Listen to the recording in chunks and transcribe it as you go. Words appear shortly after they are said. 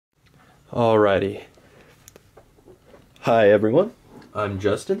Alrighty. Hi everyone, I'm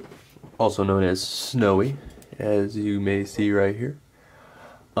Justin, also known as Snowy, as you may see right here.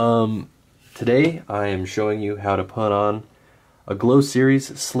 Today I am showing you how to put on a Glow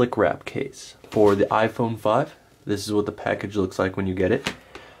Series slick wrap case for the iPhone 5. This is what the package looks like when you get it.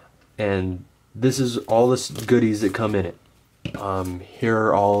 And this is all the goodies that come in it. Here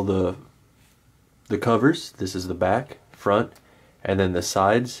are all the covers. This is the back, front, and then the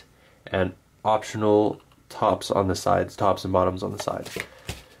sides, and optional tops on the sides, tops and bottoms on the sides.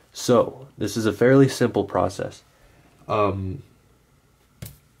 So this is a fairly simple process. It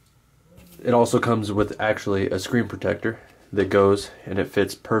also comes with actually a screen protector that goes and it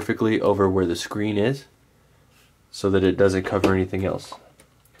fits perfectly over where the screen is so that it doesn't cover anything else.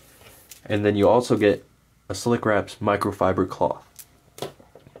 And then you also get a slickwraps microfiber cloth.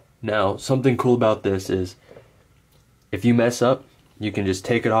 Now, something cool about this is if you mess up, you can just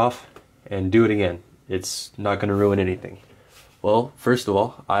take it off and do it again. It's not going to ruin anything. Well, first of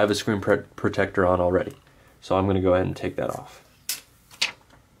all, I have a screen protector on already, so I'm going to go ahead and take that off.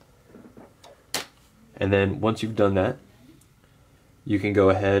 And then once you've done that, you can go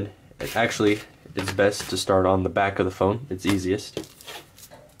ahead, actually it's best to start on the back of the phone, it's easiest.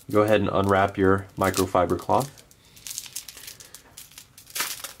 Go ahead and unwrap your microfiber cloth.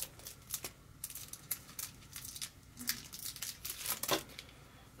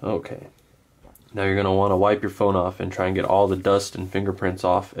 Okay, now you're going to want to wipe your phone off and try and get all the dust and fingerprints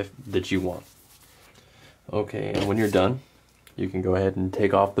off that you want. Okay, and when you're done, you can go ahead and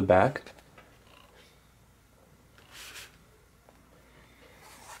take off the back.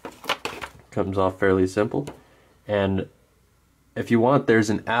 Comes off fairly simple. And if you want, there's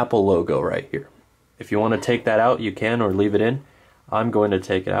an Apple logo right here. If you want to take that out, you can, or leave it in. I'm going to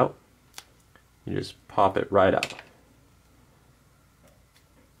take it out. You just pop it right out.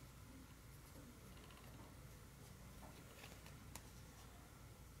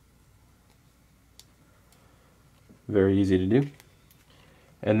 Very easy to do.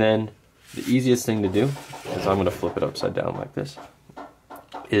 And then the easiest thing to do is, I'm going to flip it upside down like this,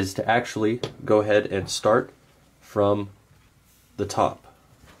 is to actually go ahead and start from the top.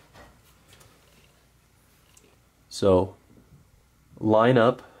 So line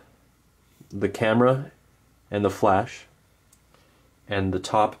up the camera and the flash and the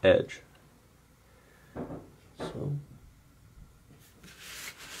top edge. So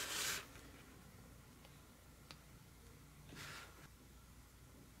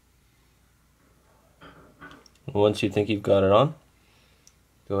once you think you've got it on,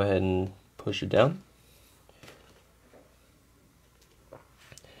 go ahead and push it down.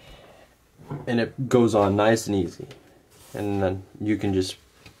 And it goes on nice and easy. And then you can just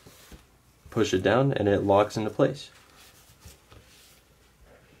push it down and it locks into place.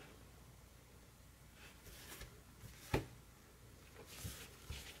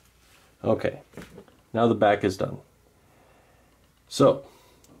 Okay, now the back is done. So,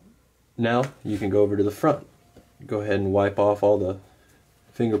 now you can go over to the front. Go ahead and wipe off all the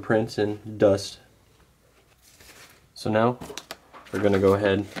fingerprints and dust. So now we're going to go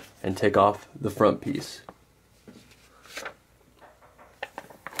ahead and take off the front piece.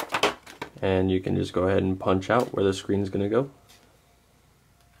 And you can just go ahead and punch out where the screen is going to go.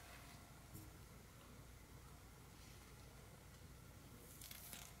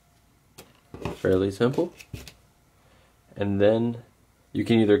 Fairly simple. And then you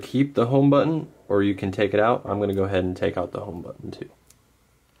can either keep the home button or you can take it out. I'm going to go ahead and take out the home button too.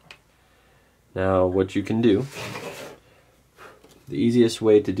 Now what you can do, the easiest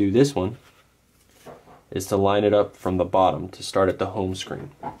way to do this one is to line it up from the bottom to start at the home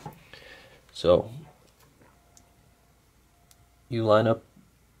screen. So you line up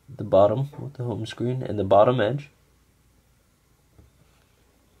the bottom with the home screen and the bottom edge.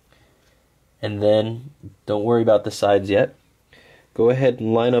 And then don't worry about the sides yet. Go ahead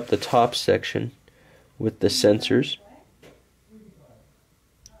and line up the top section with the sensors.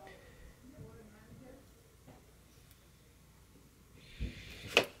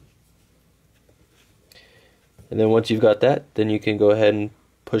 And then once you've got that, then you can go ahead and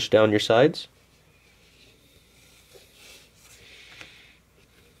push down your sides.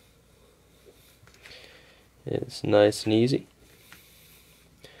 It's nice and easy.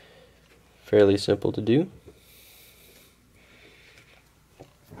 Fairly simple to do.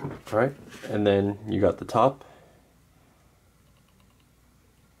 Alright, and then you got the top.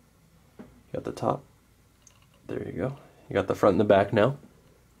 You got the top. There you go. You got the front and the back now.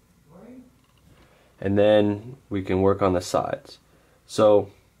 And then we can work on the sides. So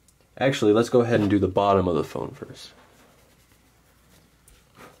actually, let's go ahead and do the bottom of the phone first.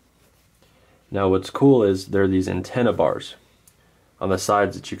 Now what's cool is there are these antenna bars on the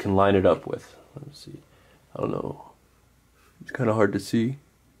sides that you can line it up with. Let's see. I don't know. It's kind of hard to see.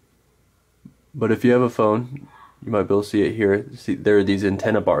 But if you have a phone, you might be able to see it here. See, there are these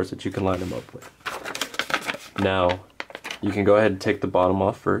antenna bars that you can line them up with. Now, you can go ahead and take the bottom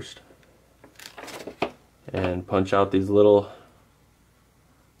off first and punch out these little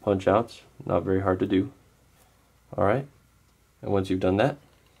punch outs. Not very hard to do. Alright, and once you've done that,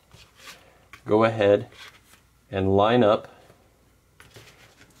 go ahead and line up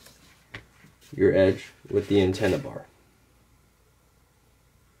your edge with the antenna bar.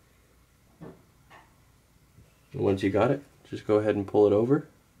 And once you got it, just go ahead and pull it over.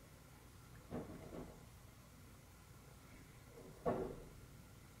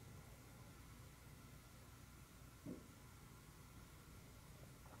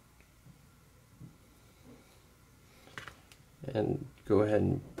 And go ahead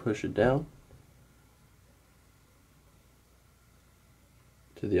and push it down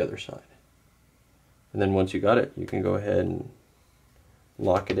to the other side. And then once you got it, you can go ahead and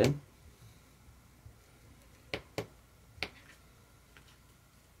lock it in.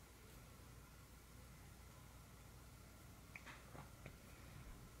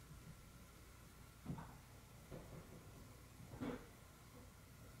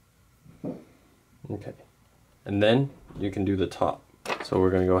 Okay, and then you can do the top. So we're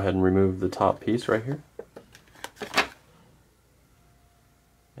going to go ahead and remove the top piece right here.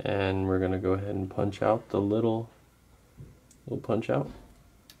 And we're going to go ahead and punch out the little punch out.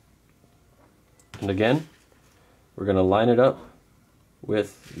 And again, we're going to line it up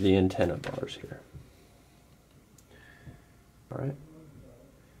with the antenna bars here. Alright.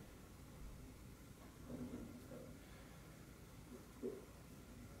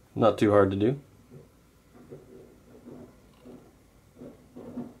 Not too hard to do.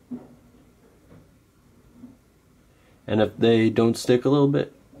 And if they don't stick a little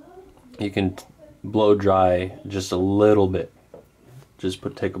bit, you can blow dry just a little bit. Just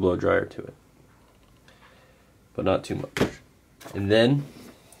take a blow dryer to it, but not too much. And then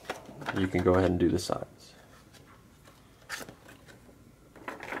you can go ahead and do the sides.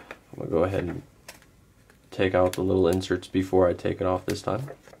 I'm gonna go ahead and take out the little inserts before I take it off this time.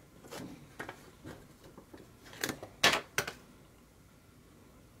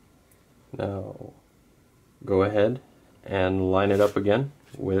 Now go ahead and line it up again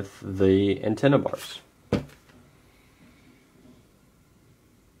with the antenna bars.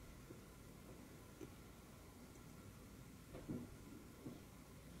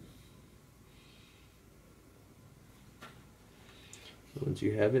 Once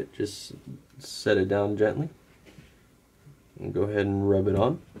you have it, just set it down gently and go ahead and rub it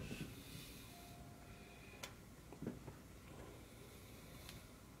on.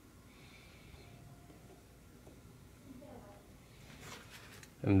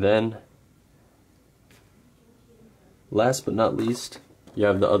 And then, last but not least, you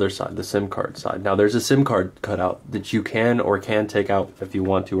have the other side, the SIM card side. Now there's a SIM card cutout that you can or can take out if you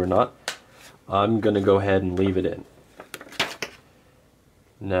want to or not. I'm going to go ahead and leave it in.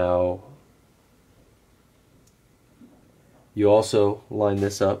 Now, you also line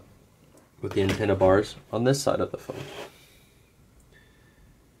this up with the antenna bars on this side of the phone.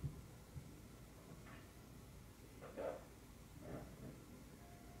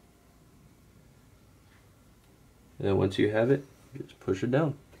 And then once you have it, just push it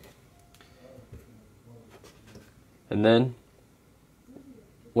down. And then,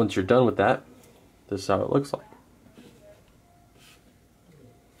 once you're done with that, this is how it looks like.